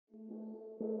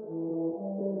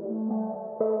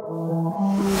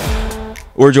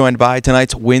We're joined by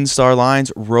tonight's Windstar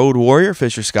Lions road warrior,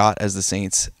 Fisher Scott, as the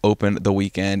Saints open the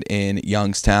weekend in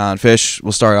Youngstown. Fish,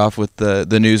 we'll start off with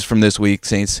the news from this week.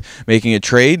 Saints making a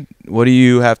trade. What do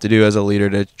you have to do as a leader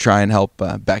to try and help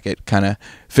Beckett kind of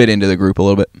fit into the group a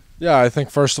little bit? Yeah, I think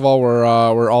first of all we're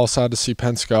all sad to see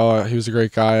Pence go. He was a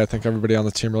great guy. I think everybody on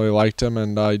the team really liked him,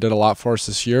 and he did a lot for us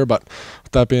this year. But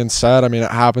with that being said, I mean, it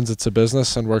happens. It's a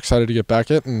business, and we're excited to get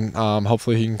Beckett, and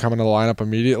hopefully he can come into the lineup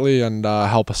immediately and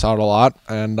help us out a lot.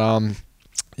 And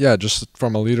yeah, just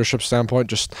from a leadership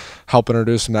standpoint, just help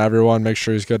introduce him to everyone, make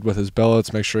sure he's good with his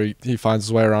billets, make sure he finds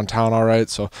his way around town all right.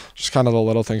 So just kind of the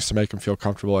little things to make him feel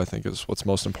comfortable, I think, is what's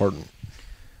most important.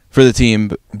 For the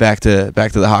team, back to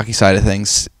the hockey side of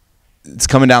things, it's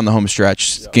coming down the home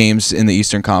stretch. Yep. Games in the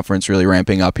Eastern Conference really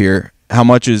ramping up here. How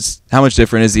much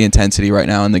different is the intensity right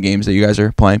now in the games that you guys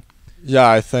are playing? Yeah,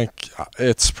 I think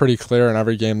it's pretty clear in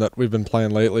every game that we've been playing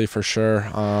lately for sure.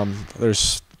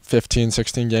 There's 15,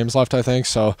 16 games left, I think.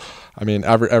 So, I mean,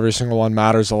 every single one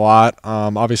matters a lot.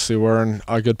 Obviously, we're in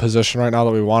a good position right now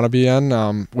that we want to be in.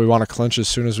 We want to clinch as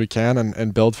soon as we can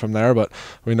and build from there. But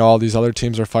we know all these other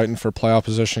teams are fighting for playoff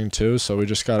positioning too. So we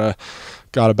just gotta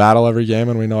battle every game,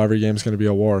 and we know every game is going to be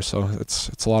a war. So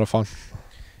it's a lot of fun.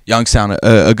 Youngstown,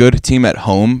 a good team at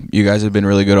home. You guys have been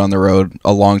really good on the road.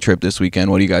 A long trip this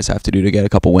weekend. What do you guys have to do to get a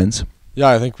couple wins? Yeah,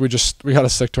 I think we got to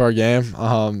stick to our game.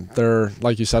 They're,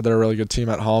 like you said, they're a really good team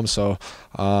at home. So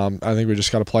I think we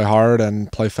just got to play hard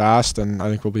and play fast, and I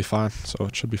think we'll be fine. So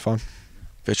it should be fun.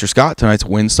 Fisher Scott, tonight's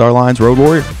Windstar Lions road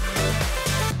warrior.